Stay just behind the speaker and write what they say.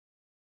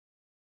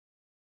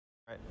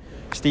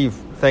Steve,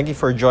 thank you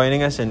for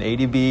joining us in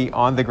ADB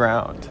On the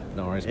Ground.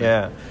 No worries, man.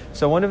 Yeah.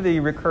 So one of the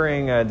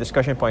recurring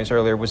discussion points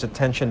earlier was a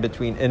tension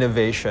between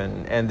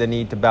innovation and the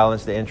need to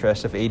balance the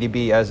interests of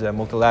ADB as a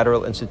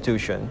multilateral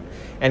institution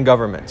and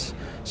governments.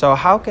 So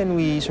how can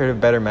we sort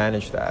of better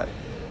manage that?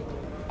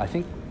 I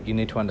think you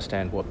need to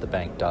understand what the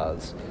bank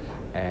does,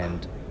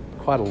 and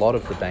quite a lot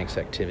of the bank's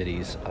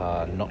activities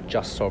are not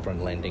just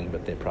sovereign lending,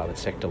 but they're private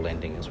sector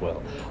lending as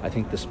well. I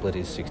think the split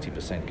is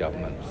 60%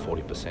 government,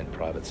 40%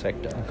 private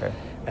sector. Okay.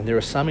 And there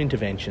are some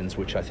interventions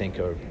which I think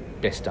are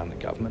best done at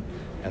government,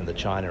 and the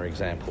China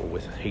example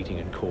with heating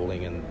and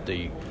cooling and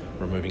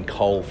removing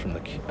coal from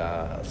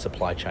the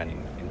supply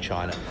chain in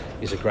China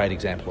is a great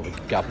example of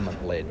a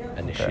government-led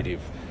initiative.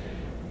 Okay.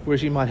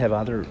 Whereas you might have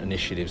other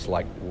initiatives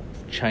like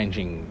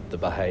changing the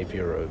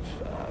behaviour of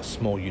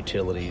small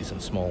utilities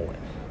and small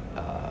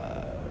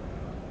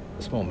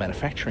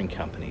manufacturing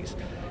companies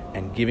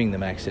and giving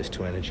them access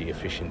to energy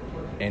efficient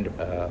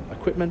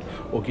equipment,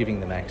 or giving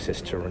them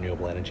access to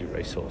renewable energy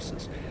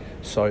resources.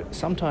 So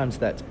sometimes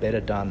that's better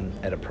done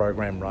at a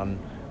program run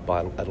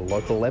at a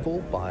local level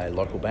by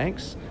local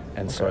banks,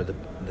 and okay. So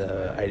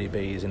the ADB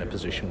is in a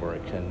position where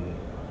it can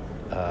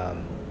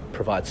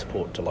provide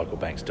support to local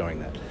banks doing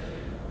that.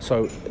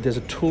 So there's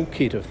a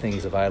toolkit of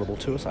things available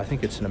to us. I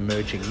think it's an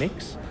emerging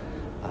mix.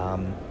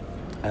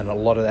 And a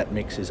lot of that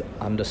mix is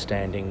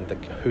understanding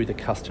who the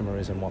customer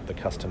is and what the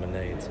customer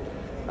needs.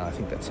 And I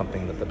think that's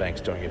something that the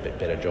bank's doing a bit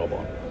better job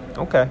on.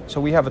 Okay,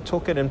 so we have a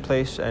toolkit in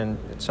place, and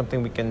it's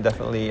something we can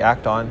definitely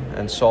act on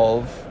and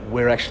solve.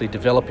 We're actually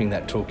developing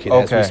that toolkit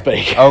as we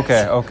speak.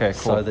 Okay, cool.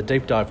 So the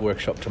deep dive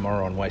workshop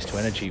tomorrow on waste to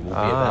energy will be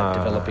about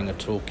developing a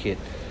toolkit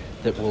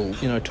that will,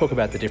 talk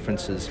about the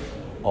differences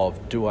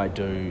of, do I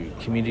do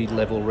community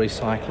level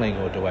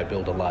recycling, or do I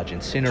build a large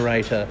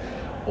incinerator,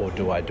 or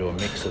do I do a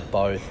mix of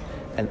both?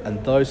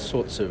 And those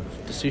sorts of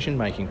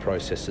decision-making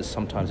processes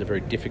sometimes are very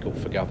difficult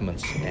for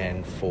governments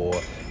and for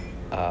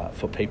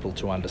people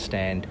to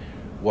understand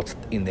what's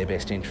in their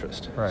best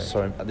interest. Right.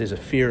 So there's a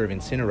fear of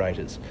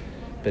incinerators,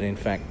 but in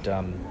fact,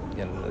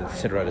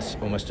 incinerator is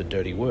almost a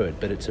dirty word,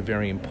 but it's a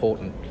very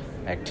important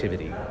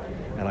activity.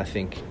 And I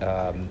think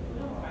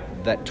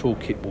that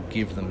toolkit will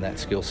give them that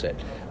skill set.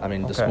 I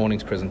mean, this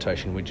morning's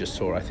presentation we just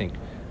saw, I think,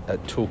 a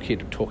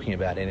toolkit talking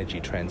about energy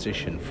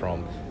transition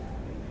from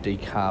to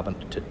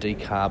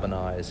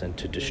decarbonise and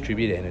to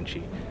distribute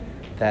energy.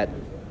 That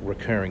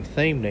recurring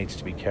theme needs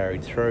to be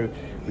carried through.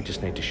 We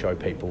just need to show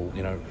people,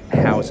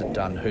 how is it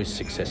done, who's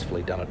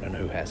successfully done it, and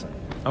who hasn't.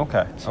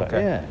 Okay.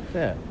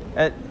 Yeah.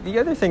 The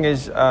other thing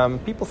is,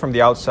 people from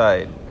the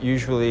outside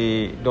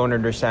usually don't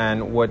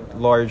understand what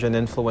large an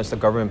influence the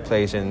government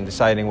plays in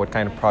deciding what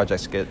kind of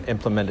projects get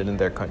implemented in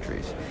their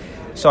countries.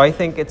 So I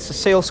think it's a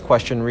sales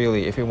question,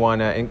 really, if we want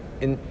to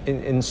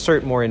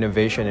insert more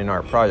innovation in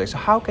our projects.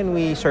 How can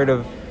we sort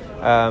of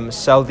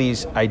sell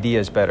these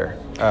ideas better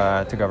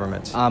to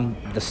governments?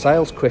 The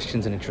sales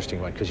question's an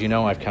interesting one, because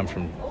I've come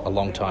from a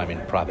long time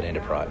in private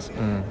enterprise,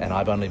 and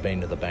I've only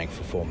been to the bank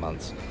for 4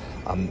 months.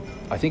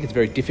 I think it's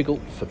very difficult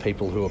for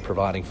people who are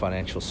providing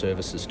financial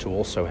services to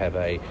also have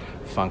a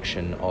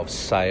function of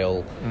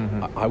sale.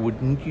 Mm-hmm. I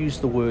wouldn't use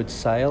the word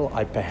sale.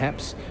 I'd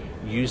perhaps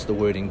use the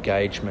word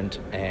engagement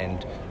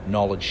and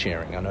knowledge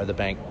sharing. I know the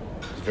bank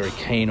is very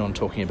keen on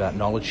talking about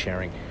knowledge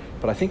sharing,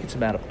 but I think it's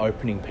about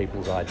opening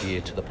people's idea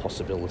to the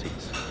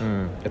possibilities,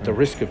 at the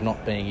risk of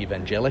not being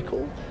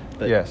evangelical,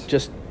 but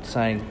just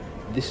saying,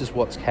 this is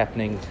what's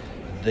happening,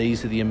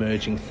 these are the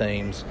emerging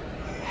themes,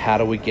 how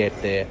do we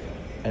get there,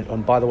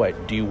 and by the way,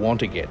 do you want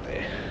to get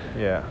there?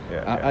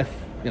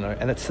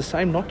 And it's the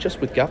same not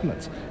just with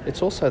governments,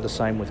 it's also the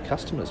same with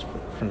customers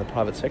from the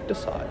private sector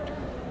side.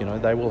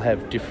 They will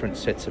have different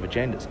sets of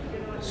agendas.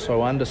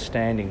 So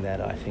understanding that,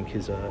 I think,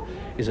 is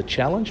a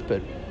challenge,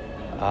 but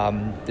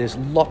there's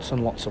lots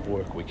and lots of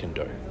work we can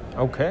do.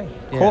 Okay,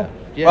 cool.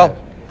 Yeah.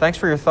 Well, thanks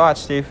for your thoughts,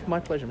 Steve. My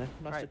pleasure, man.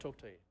 Nice to talk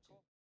to you.